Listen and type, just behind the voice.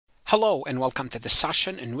Hello and welcome to this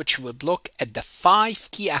session in which we would look at the 5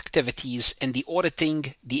 key activities in the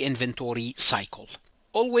auditing the inventory cycle.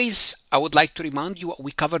 Always, I would like to remind you what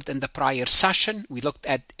we covered in the prior session. We looked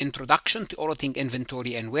at introduction to auditing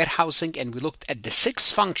inventory and warehousing, and we looked at the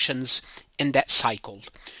 6 functions in that cycle,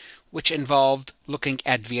 which involved looking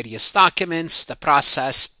at various documents, the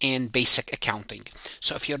process, and basic accounting.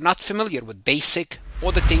 So if you're not familiar with basic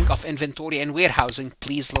auditing of inventory and warehousing,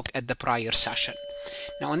 please look at the prior session.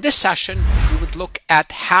 Now in this session, we would look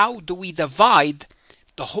at how do we divide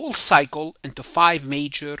the whole cycle into 5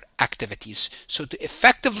 major activities. So to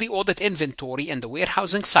effectively audit inventory and the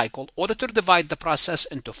warehousing cycle, auditor divide the process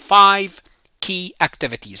into 5 key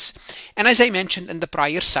activities. And as I mentioned in the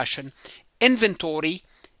prior session, inventory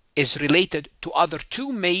is related to other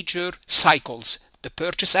 2 major cycles, the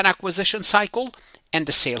purchase and acquisition cycle and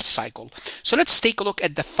the sales cycle. So let's take a look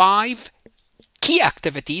at the 5 key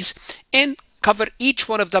activities and cover each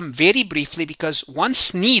one of them very briefly, because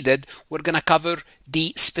once needed, we're going to cover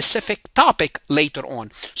the specific topic later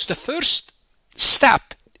on. So the first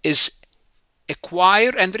step is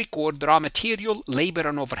acquire and record raw material, labor,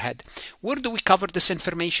 and overhead. Where do we cover this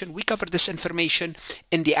information? We cover this information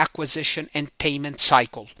in the acquisition and payment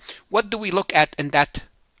cycle. What do we look at in that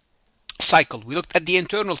cycle? We looked at the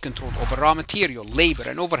internal control over raw material, labor,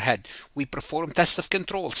 and overhead. We perform test of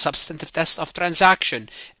control, substantive test of transaction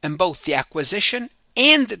in both the acquisition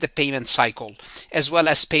and the payment cycle, as well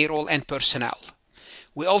as payroll and personnel.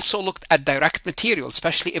 We also looked at direct material,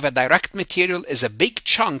 especially if a direct material is a big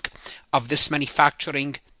chunk of this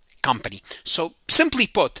manufacturing company. So simply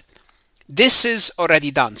put, this is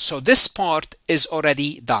already done. So this part is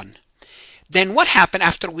already done. Then what happened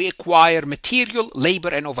after we acquire material, labor,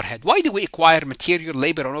 and overhead? Why do we acquire material,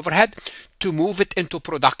 labor, and overhead? To move it into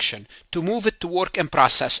production, to move it to work in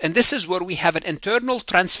process. And this is where we have an internal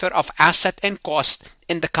transfer of asset and cost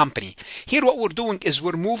in the company. Here what we're doing is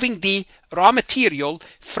we're moving the raw material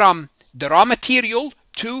from the raw material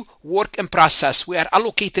to work in process. We are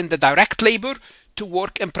allocating the direct labor to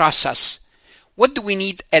work in process. What do we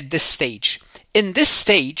need at this stage? In this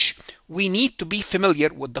stage, we need to be familiar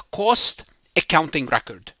with the cost accounting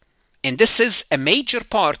record. And this is a major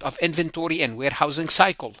part of inventory and warehousing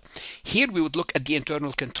cycle. Here we would look at the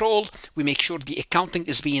internal control. We make sure the accounting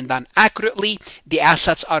is being done accurately, the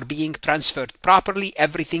assets are being transferred properly,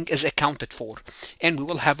 everything is accounted for. And we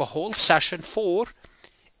will have a whole session for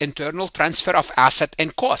internal transfer of asset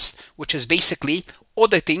and cost, which is basically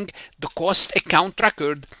auditing the cost account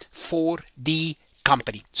record for the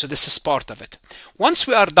company. So this is part of it. Once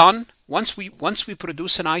we are done, once we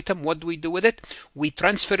produce an item, what do we do with it? We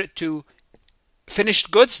transfer it to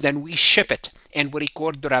finished goods, then we ship it and we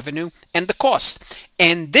record the revenue and the cost.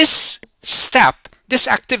 And this step, this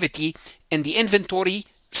activity in the inventory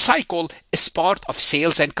cycle is part of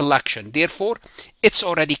sales and collection. Therefore, it's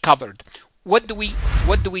already covered. What do we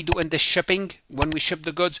do in the shipping? When we ship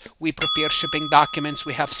the goods, we prepare shipping documents,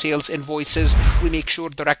 we have sales invoices, we make sure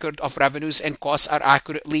the record of revenues and costs are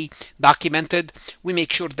accurately documented, we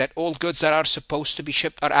make sure that all goods that are supposed to be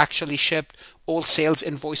shipped are actually shipped, all sales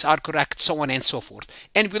invoices are correct, so on and so forth.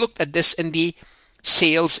 And we looked at this in the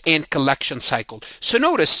sales and collection cycle. So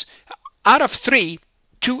notice, out of 3,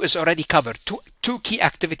 2 is already covered. Two key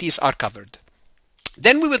activities are covered.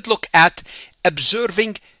 Then we would look at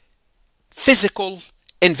observing physical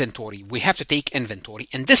inventory. We have to take inventory,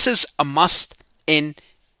 and this is a must in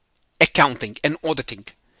accounting and auditing.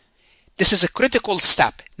 This is a critical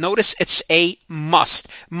step. Notice it's a must.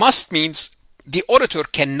 Must means the auditor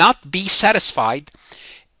cannot be satisfied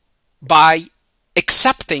by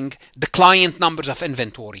accepting the client numbers of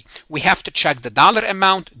inventory. We have to check the dollar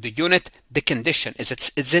amount, the unit, the condition. Is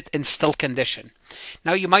it in still condition?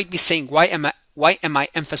 Now you might be saying, why am I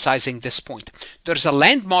emphasizing this point? There's a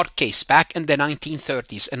landmark case back in the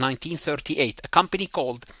 1930s, in 1938, a company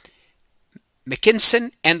called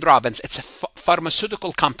McKinson and Robbins. It's a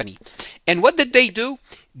pharmaceutical company. And what did they do?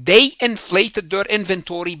 They inflated their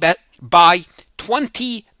inventory by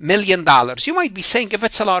 $20 million. You might be saying, if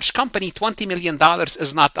it's a large company, $20 million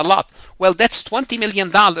is not a lot. Well, that's $20 million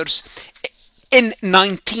in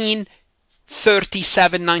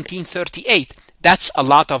 1937, 1938. That's a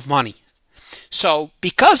lot of money. So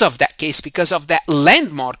because of that case, because of that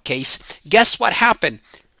landmark case, guess what happened?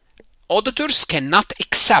 Auditors cannot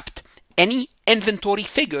accept any inventory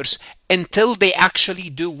figures until they actually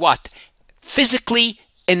do what? Physically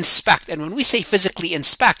inspect. And when we say physically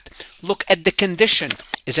inspect, look at the condition.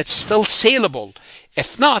 Is it still saleable?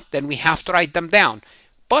 If not, then we have to write them down.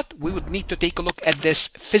 But we would need to take a look at this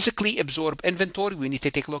physically absorbed inventory. We need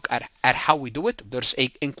to take a look at how we do it. There's a,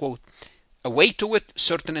 in quote, a way to it,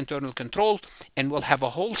 certain internal control, and we'll have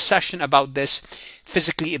a whole session about this,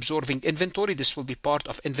 physically absorbing inventory. This will be part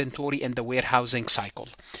of inventory and the warehousing cycle.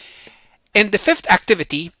 And the fifth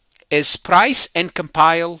activity is price and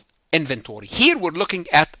compile inventory. Here we're looking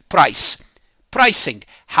at pricing.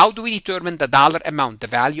 How do we determine the dollar amount, the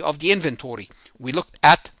value of the inventory? We looked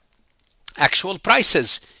at actual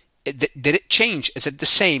prices. Did it change? Is it the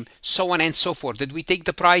same? So on and so forth. Did we take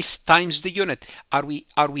the price times the unit? Are we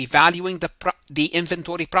valuing the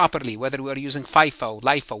inventory properly? Whether we are using FIFO,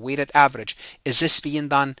 LIFO, weighted average, is this being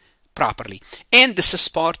done properly? And this is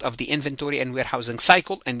part of the inventory and warehousing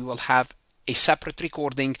cycle, and we will have a separate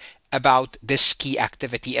recording about this key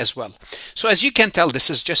activity as well. So as you can tell, this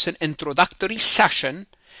is just an introductory session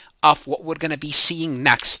of what we're going to be seeing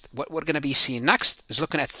next. What we're going to be seeing next is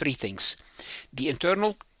looking at three things: the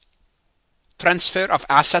internal transfer of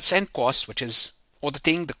assets and costs, which is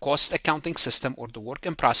auditing the cost accounting system or the work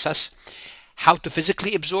in process, how to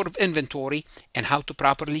physically absorb inventory, and how to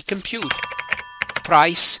properly compute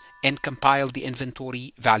price and compile the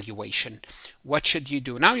inventory valuation. What should you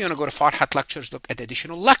do? Now you want to go to Farhat Lectures, look at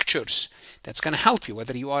additional lectures. That's going to help you,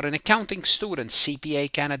 whether you are an accounting student,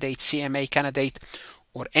 CPA candidate, CMA candidate,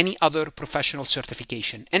 or any other professional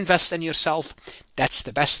certification. Invest in yourself. That's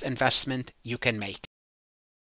the best investment you can make.